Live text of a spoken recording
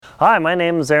Hi, my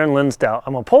name is Aaron Linsdau.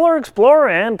 I'm a polar explorer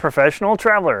and professional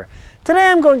traveler. Today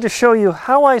I'm going to show you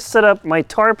how I set up my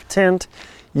tarp tent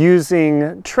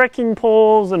using trekking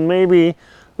poles and maybe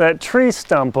that tree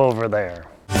stump over there.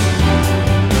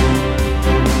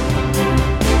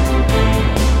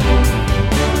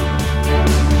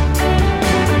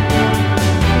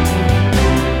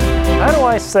 How do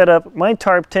I set up my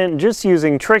tarp tent just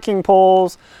using trekking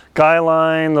poles, guy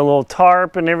line, the little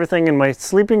tarp and everything in my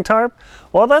sleeping tarp?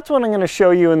 Well, that's what I'm going to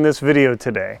show you in this video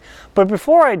today. But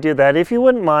before I do that, if you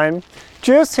wouldn't mind,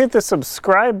 just hit the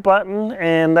subscribe button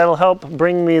and that'll help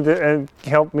bring me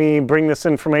bring this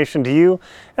information to you.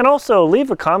 And also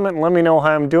leave a comment and let me know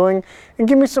how I'm doing and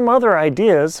give me some other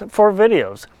ideas for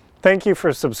videos. Thank you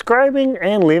for subscribing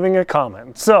and leaving a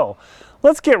comment. So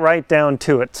let's get right down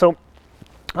to it. So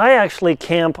I actually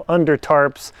camp under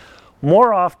tarps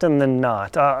more often than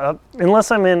not,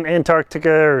 unless I'm in Antarctica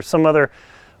or some other,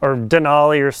 or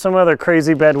Denali or some other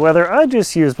crazy bad weather. I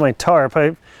just use my tarp.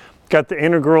 I've got the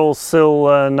Integral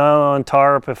Sil nylon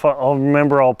tarp. If I'll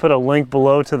remember, I'll put a link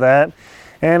below to that.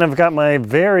 And I've got my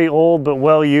very old but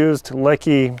well-used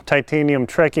Lecky titanium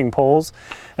trekking poles,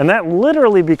 and that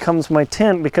literally becomes my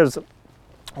tent because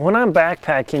when I'm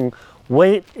backpacking,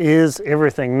 weight is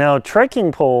everything. Now,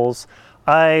 trekking poles,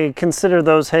 I consider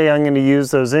those, hey, I'm going to use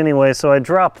those anyway, so I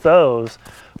drop those.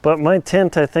 But my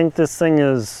tent, I think this thing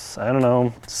is, I don't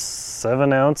know,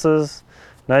 7 ounces,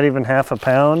 not even half a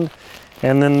pound.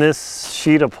 And then this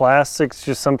sheet of plastic's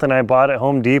just something I bought at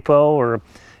Home Depot or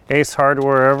Ace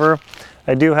Hardware, wherever.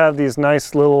 I do have these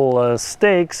nice little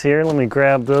stakes here. Let me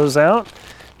grab those out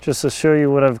just to show you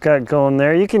what I've got going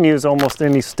there. You can use almost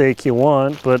any stake you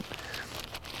want, but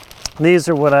these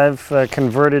are what I've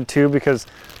converted to because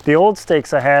the old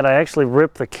stakes I had, I actually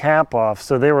ripped the cap off,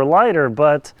 so they were lighter,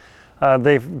 but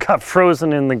they've got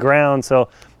frozen in the ground. So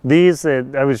these,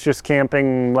 I was just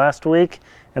camping last week,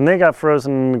 and they got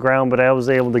frozen in the ground, but I was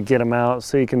able to get them out.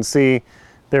 So you can see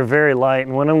they're very light.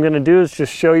 And what I'm going to do is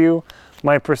just show you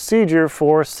my procedure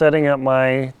for setting up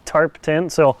my tarp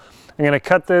tent. So I'm going to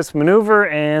cut this maneuver,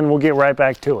 and we'll get right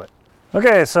back to it.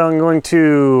 Okay, so I'm going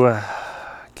to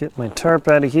get my tarp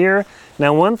out of here.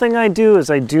 Now, one thing I do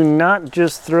is I do not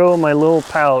just throw my little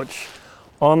pouch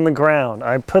on the ground.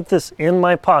 I put this in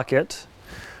my pocket,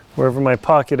 wherever my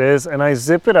pocket is, and I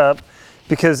zip it up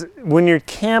because when you're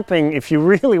camping, if you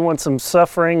really want some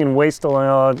suffering and waste a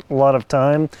lot of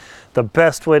time, the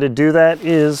best way to do that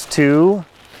is to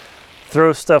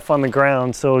throw stuff on the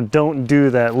ground. So don't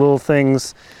do that. Little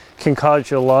things can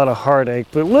cause you a lot of heartache.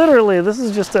 But literally, this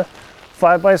is just a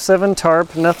 5x7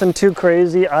 tarp, nothing too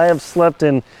crazy. I have slept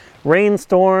in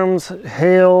rainstorms,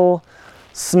 hail,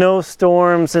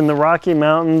 snowstorms in the Rocky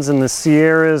Mountains and the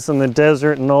Sierras and the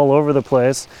desert and all over the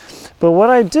place. But what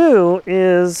I do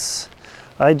is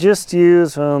I just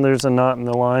use, well, there's a knot in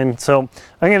the line, so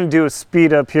I'm going to do a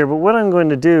speed up here. But what I'm going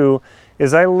to do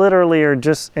is I literally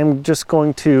am just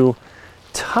going to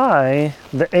tie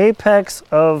the apex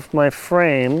of my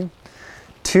frame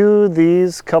to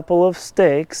these couple of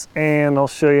stakes, and I'll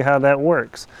show you how that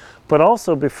works. But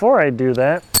also, before I do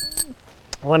that,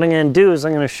 what I'm going to do is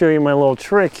I'm going to show you my little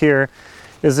trick here.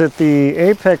 Is at the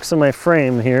apex of my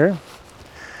frame here,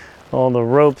 all the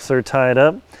ropes are tied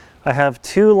up. I have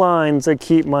 2 lines that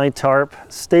keep my tarp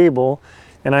stable,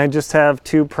 and I just have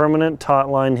 2 permanent taut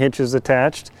line hitches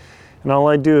attached. And all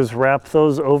I do is wrap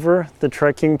those over the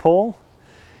trekking pole,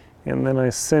 and then I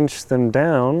cinch them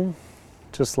down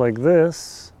just like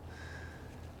this,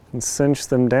 and cinch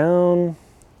them down,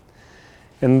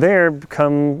 and there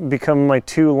become my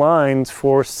 2 lines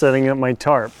for setting up my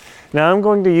tarp. Now I'm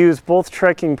going to use both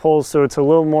trekking poles, so it's a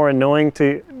little more annoying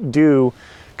to do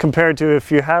compared to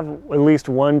if you have at least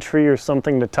 1 tree or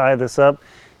something to tie this up.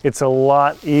 It's a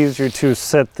lot easier to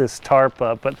set this tarp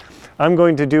up, but I'm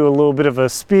going to do a little bit of a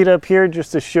speed up here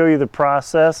just to show you the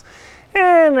process.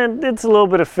 And it's a little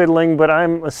bit of fiddling, but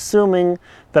I'm assuming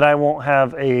that I won't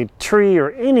have a tree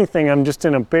or anything. I'm just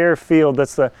in a bare field.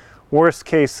 That's the worst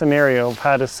case scenario of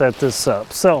how to set this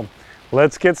up. So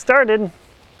let's get started.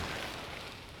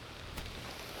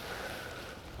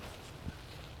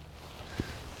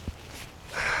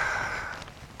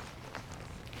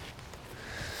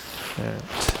 And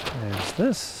there's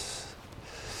this.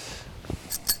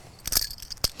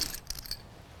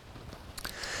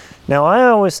 Now I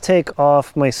always take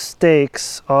off my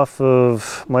stakes off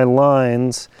of my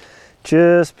lines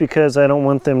just because I don't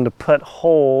want them to put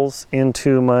holes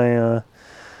into my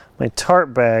my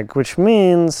tarp bag, which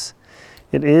means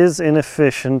it is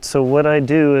inefficient. So what I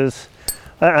do is,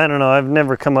 I don't know, I've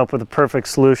never come up with a perfect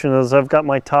solution. I've got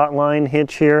my taut line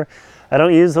hitch here. I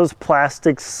don't use those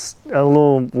plastics,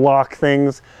 little lock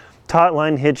things taut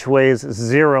line hitch weighs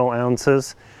 0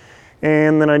 ounces.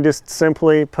 And then I just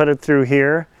simply put it through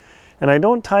here. And I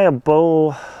don't tie a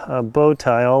bow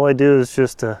tie. All I do is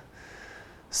just a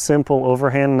simple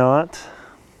overhand knot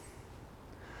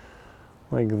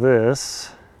like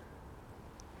this.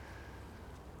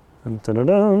 Dun, dun, dun,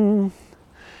 dun. And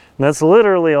that's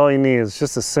literally all you need, is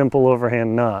just a simple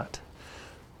overhand knot.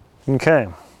 Okay,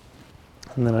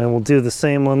 and then I will do the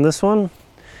same on this one.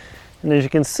 And as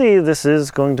you can see, this is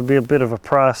going to be a bit of a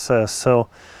process. So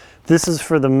this is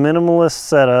for the minimalist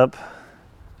setup.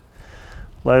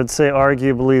 I would say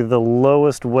arguably the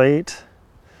lowest weight.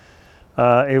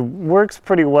 It works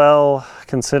pretty well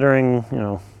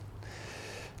considering,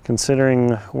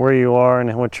 considering where you are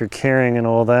and what you're carrying and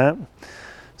all that.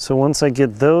 So once I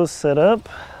get those set up,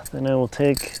 then I will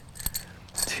take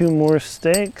 2 more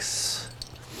stakes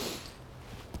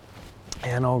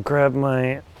and I'll grab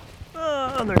my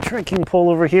other trekking pole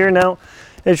over here. Now,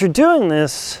 as you're doing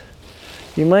this,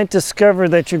 you might discover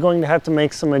that you're going to have to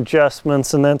make some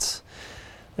adjustments, and that's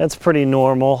pretty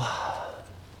normal.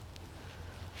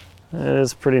 It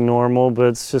is pretty normal, but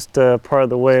it's just part of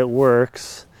the way it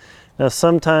works. Now,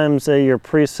 sometimes your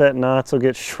preset knots will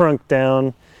get shrunk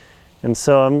down, and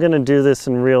so I'm going to do this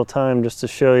in real time just to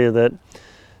show you that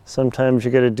sometimes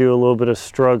you got to do a little bit of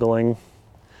struggling.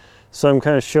 So I'm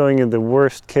kind of showing you the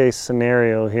worst case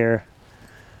scenario here.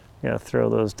 You got to throw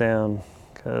those down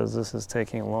because this is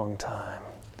taking a long time.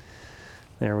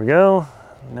 There we go.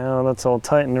 Now that's all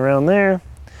tightened around there.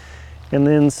 And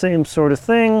then same sort of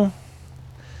thing,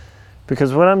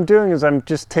 because what I'm doing is I'm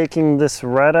just taking this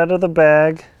right out of the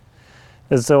bag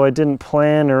as though I didn't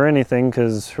plan or anything,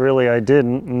 because really I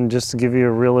didn't, and just to give you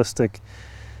a realistic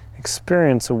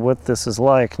experience of what this is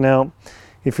like. Now,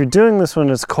 if you're doing this when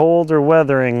it's cold or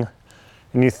weathering,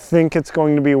 and you think it's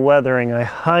going to be weathering, I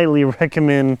highly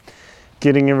recommend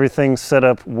getting everything set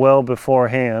up well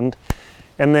beforehand.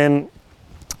 And then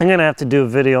I'm gonna have to do a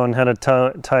video on how to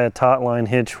tie a taut line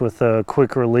hitch with a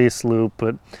quick release loop,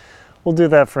 but we'll do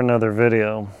that for another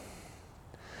video.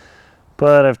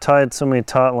 But I've tied so many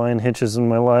taut line hitches in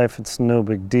my life, it's no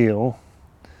big deal.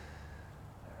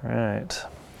 All right.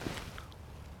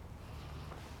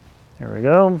 There we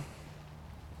go.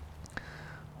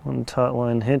 1 taut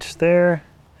line hitch there.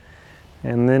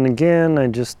 And then again, I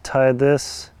just tied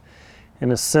this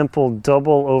in a simple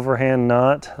double overhand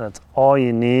knot. That's all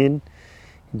you need.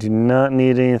 You do not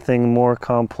need anything more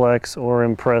complex or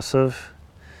impressive.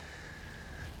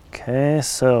 Okay,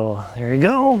 so there you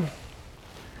go.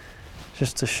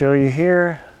 Just to show you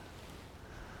here,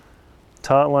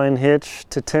 taut line hitch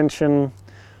to tension,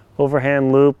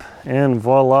 overhand loop, and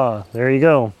voila, there you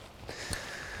go.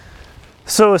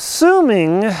 So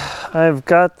assuming I've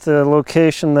got the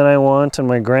location that I want and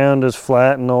my ground is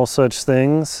flat and all such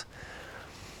things,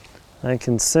 I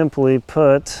can simply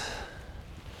put,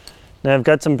 now I've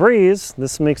got some breeze,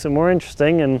 this makes it more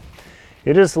interesting, and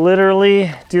you just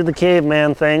literally do the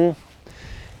caveman thing,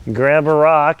 grab a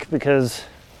rock, because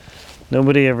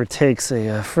nobody ever takes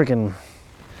a freaking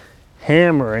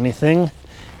hammer or anything.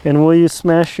 And will you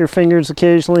smash your fingers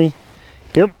occasionally?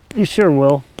 Yep, you sure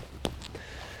will.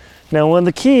 Now, one of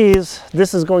the keys,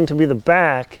 this is going to be the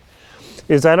back,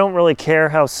 is I don't really care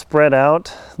how spread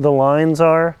out the lines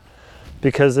are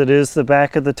because it is the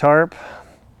back of the tarp.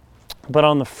 But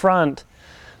on the front,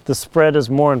 the spread is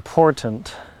more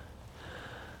important.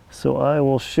 So I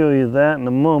will show you that in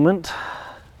a moment.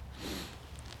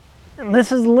 And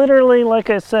this is literally, like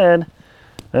I said,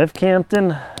 I've camped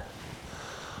in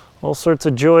all sorts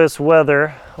of joyous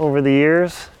weather over the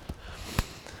years.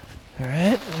 All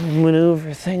right, let me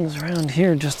maneuver things around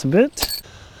here just a bit.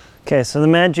 Okay, so the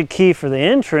magic key for the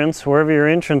entrance, wherever your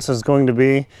entrance is going to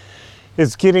be,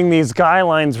 is getting these guy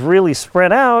lines really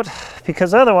spread out,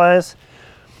 because otherwise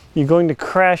you're going to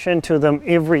crash into them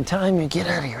every time you get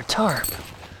out of your tarp.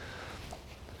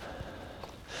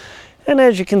 And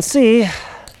as you can see,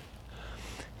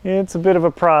 it's a bit of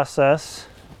a process.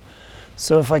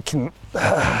 So if I can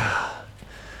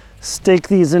stake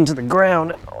these into the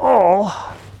ground at all,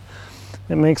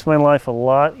 it makes my life a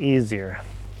lot easier.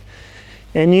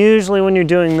 And usually when you're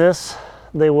doing this,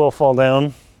 they will fall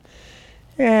down,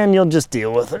 and you'll just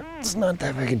deal with it. It's not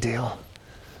that big a deal.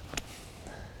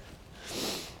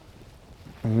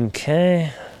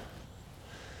 Okay,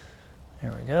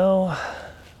 there we go.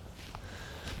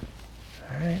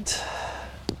 All right.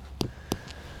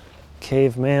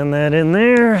 Caveman that in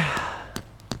there.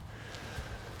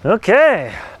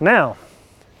 Okay, now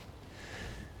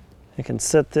I can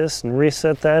set this and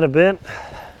reset that a bit.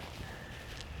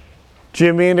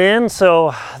 Jimmy it in,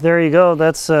 so there you go,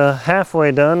 that's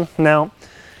halfway done. Now,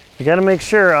 you gotta make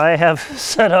sure I have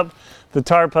set up the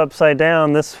tarp upside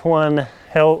down, this one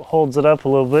holds it up a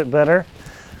little bit better.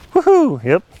 Woohoo!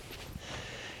 Yep.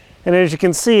 And as you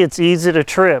can see, it's easy to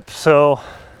trip, so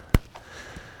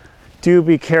do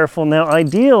be careful. Now,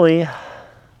 ideally,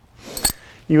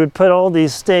 you would put all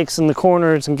these stakes in the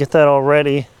corners and get that all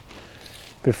ready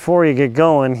before you get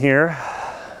going here.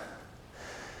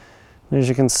 As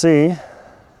you can see,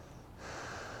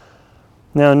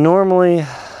 now normally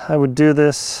I would do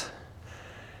this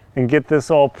and get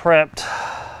this all prepped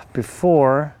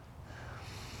before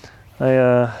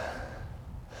I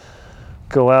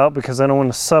go out, because I don't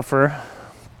want to suffer.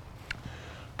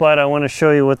 But I want to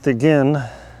show you what, again,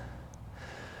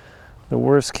 the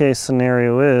worst case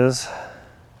scenario is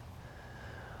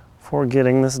for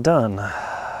getting this done.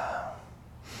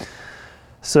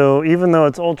 So even though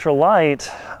it's ultra light,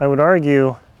 I would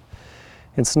argue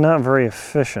it's not very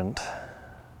efficient.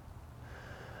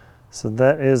 So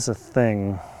that is a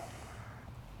thing.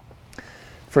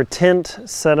 For tent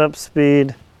setup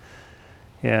speed,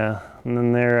 yeah, and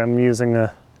then there I'm using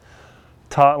a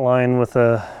taut line with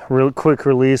a real quick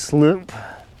release loop,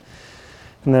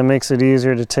 and that makes it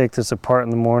easier to take this apart in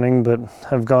the morning. But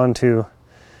I've gone to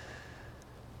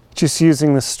just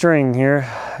using the string here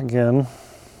again.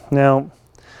 Now,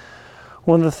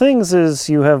 one of the things is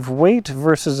you have weight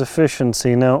versus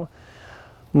efficiency. Now,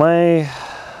 my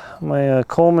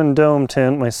Coleman dome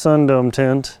tent, my Sun Dome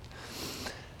tent,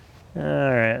 all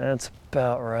right, that's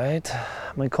about right.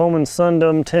 My Coleman Sun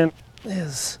Dome tent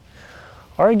is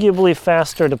arguably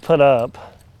faster to put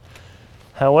up.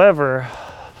 However,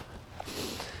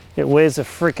 it weighs a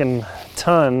freaking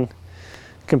ton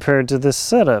compared to this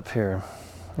setup here.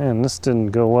 Man, this didn't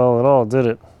go well at all, did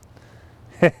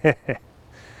it?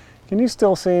 Can you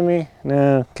still see me?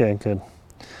 No, okay, good.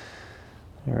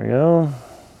 There we go.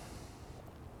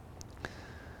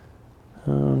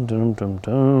 Dum, dum,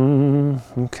 dum.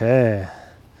 Okay.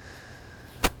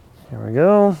 Here we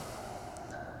go.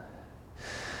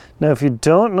 Now, if you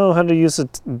don't know how to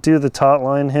do the taut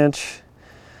line hitch,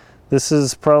 this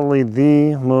is probably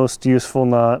the most useful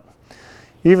knot,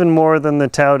 even more than the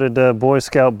touted Boy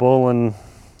Scout bowline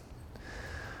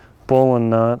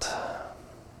knot.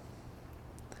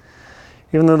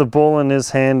 Even though the bowline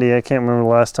is handy, I can't remember the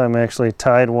last time I actually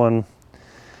tied one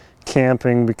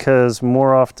camping, because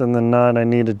more often than not I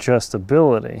need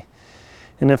adjustability.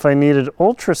 And if I needed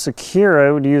ultra secure,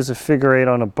 I would use a figure 8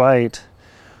 on a bite.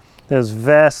 That's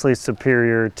vastly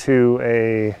superior to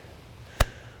a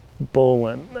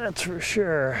bowline, that's for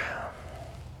sure.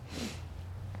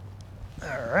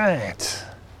 All right.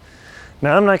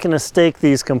 Now, I'm not going to stake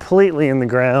these completely in the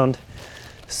ground,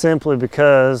 simply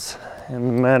because, in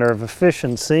a matter of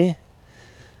efficiency.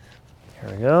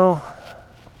 Here we go.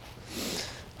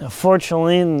 Now,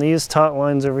 fortunately, these taut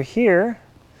lines over here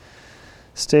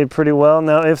stayed pretty well.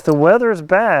 Now, if the weather is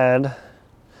bad,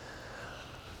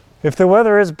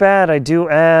 I do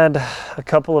add a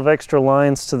couple of extra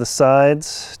lines to the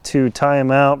sides to tie them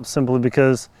out, simply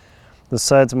because the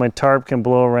sides of my tarp can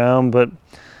blow around. But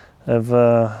I've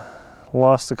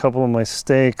lost a couple of my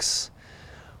stakes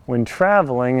when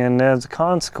traveling, and as a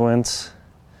consequence,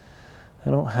 I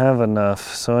don't have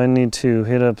enough. So I need to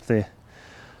hit up the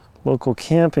local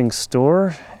camping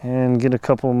store and get a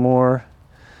couple more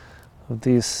of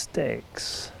these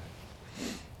stakes.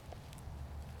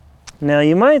 Now,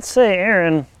 you might say,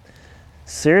 Aaron,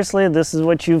 seriously, this is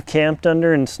what you've camped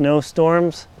under in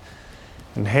snowstorms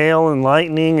and hail and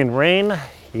lightning and rain?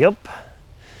 Yep.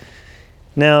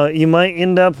 Now, you might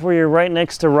end up where you're right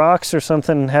next to rocks or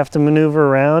something and have to maneuver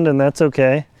around, and that's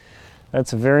okay.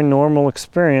 That's a very normal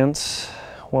experience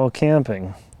while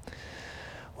camping,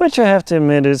 which I have to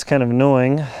admit is kind of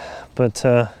annoying, but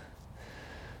there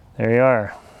you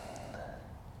are.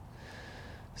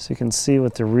 So you can see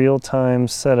what the real-time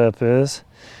setup is.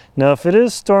 Now, if it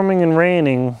is storming and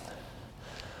raining,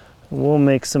 we'll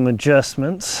make some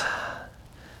adjustments,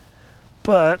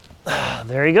 but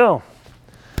there you go.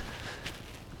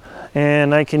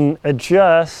 And I can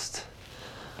adjust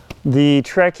the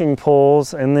trekking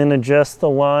poles and then adjust the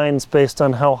lines based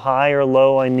on how high or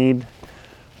low I need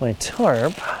my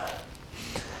tarp.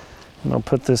 And I'll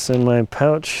put this in my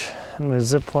pouch and my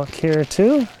Ziploc here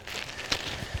too.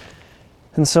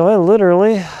 And so I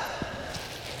literally,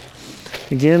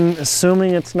 again,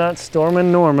 assuming it's not storming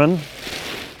Norman,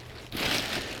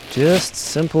 just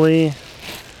simply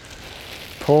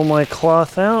pull my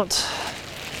cloth out.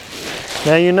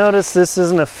 Now, you notice this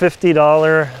isn't a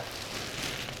 $50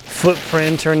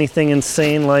 footprint or anything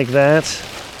insane like that,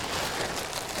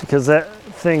 because I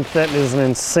think that is an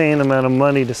insane amount of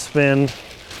money to spend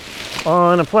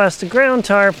on a plastic ground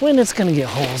tarp when it's going to get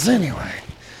holes anyway.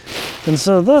 And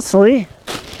so thusly,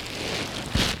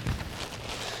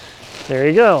 there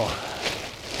you go.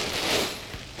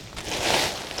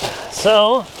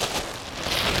 So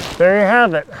there you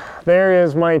have it. There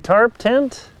is my tarp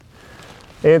tent.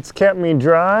 It's kept me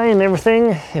dry and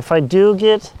everything. If I do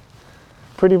get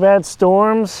pretty bad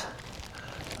storms,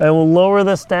 I will lower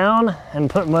this down and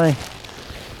put my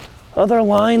other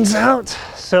lines out.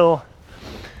 So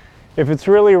if it's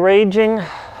really raging,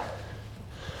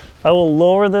 I will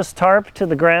lower this tarp to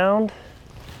the ground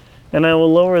and I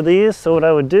will lower these. So what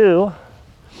I would do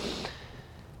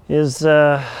is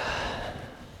and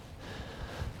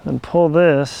pull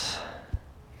this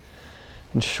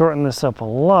and shorten this up a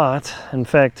lot. In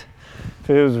fact, if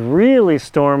it was really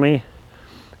stormy,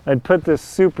 I'd put this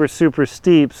super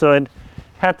steep, so I'd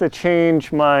have to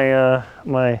change my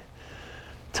my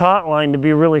taut line to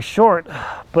be really short,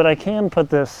 but I can put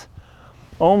this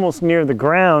almost near the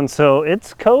ground, so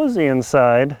it's cozy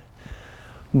inside,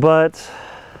 but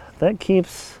that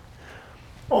keeps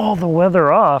all the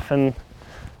weather off, and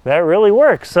that really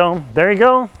works. So there you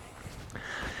go.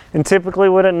 And typically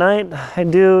what at night I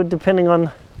do, depending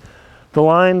on the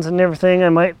lines and everything, I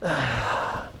might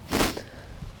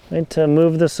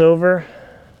move this over.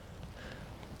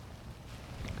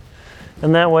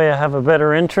 And that way I have a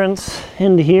better entrance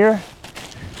into here.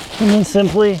 And then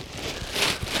simply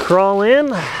crawl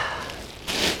in,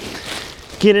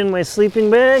 get in my sleeping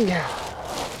bag,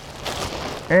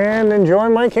 and enjoy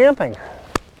my camping.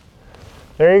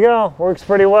 There you go, works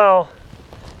pretty well.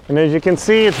 And as you can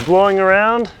see, it's blowing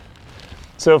around.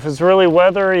 So if it's really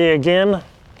weathery again,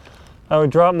 I would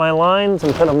drop my lines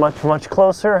and put them much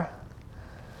closer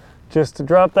just to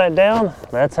drop that down.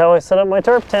 That's how I set up my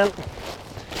tarp tent.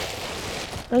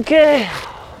 Okay.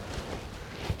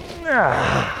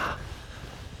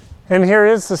 And here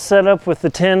is the setup with the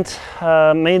tent,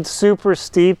 made super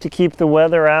steep to keep the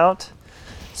weather out.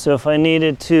 So if I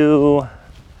needed to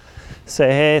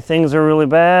say, hey, things are really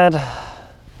bad,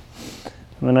 I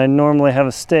mean, I normally have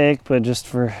a stake, but just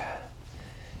for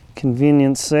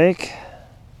convenience sake,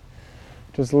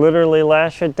 just literally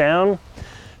lash it down.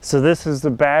 So this is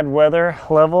the bad weather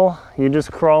level. You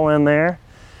just crawl in there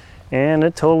and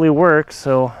it totally works.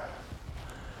 So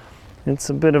it's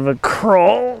a bit of a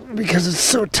crawl because it's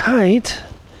so tight,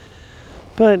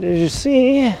 but as you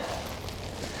see,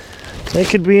 it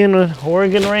could be in an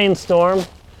Oregon rainstorm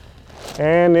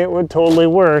and it would totally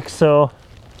work. So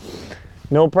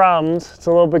no problems. It's a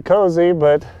little bit cozy,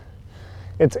 but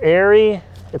it's airy.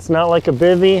 It's not like a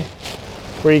bivvy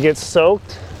where you get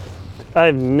soaked.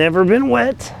 I've never been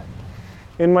wet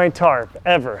in my tarp,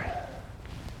 ever.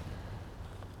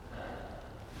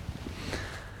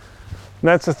 And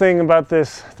that's the thing about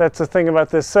this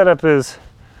setup is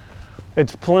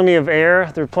it's plenty of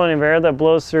air. There's plenty of air that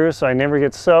blows through, so I never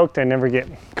get soaked. I never get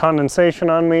condensation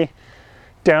on me.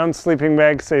 Down sleeping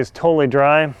bag stays totally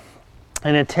dry.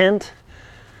 In a tent,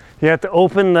 you have to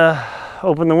open the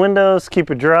windows,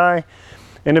 keep it dry.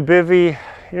 In a bivvy,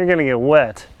 you're gonna get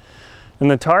wet. In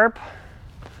the tarp,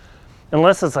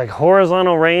 unless it's like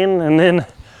horizontal rain, and then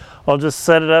I'll just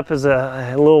set it up as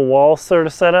a little wall sort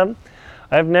of setup.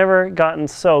 I've never gotten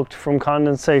soaked from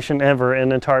condensation ever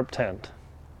in a tarp tent.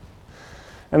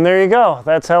 And there you go.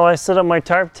 That's how I set up my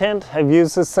tarp tent. I've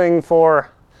used this thing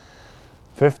for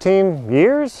 15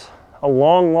 years, a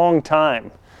long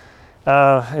time.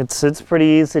 It's pretty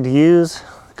easy to use.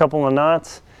 A couple of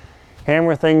knots,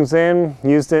 hammer things in.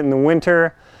 Used it in the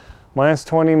winter, minus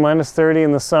 20, minus 30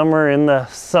 in the summer, in the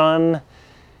sun,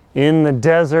 in the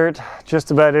desert,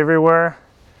 just about everywhere.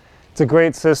 It's a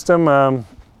great system.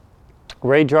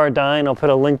 Ray Jardine, I'll put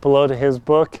a link below to his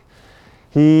book.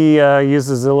 He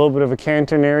uses a little bit of a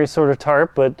Cantonary sort of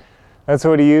tarp, but that's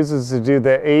what he uses to do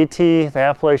the AT, the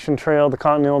Appalachian Trail, the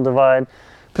Continental Divide,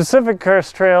 Pacific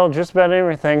Crest Trail, just about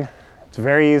everything. It's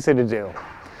very easy to do.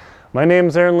 My name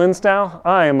is Aaron Linsdau.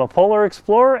 I am a polar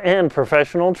explorer and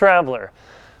professional traveler.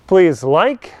 Please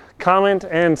like, comment,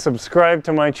 and subscribe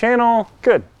to my channel.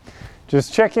 Good.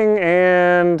 Just checking,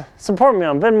 and support me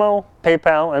on Venmo,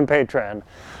 PayPal, and Patreon.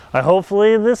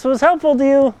 Hopefully this was helpful to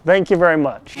you. Thank you very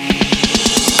much.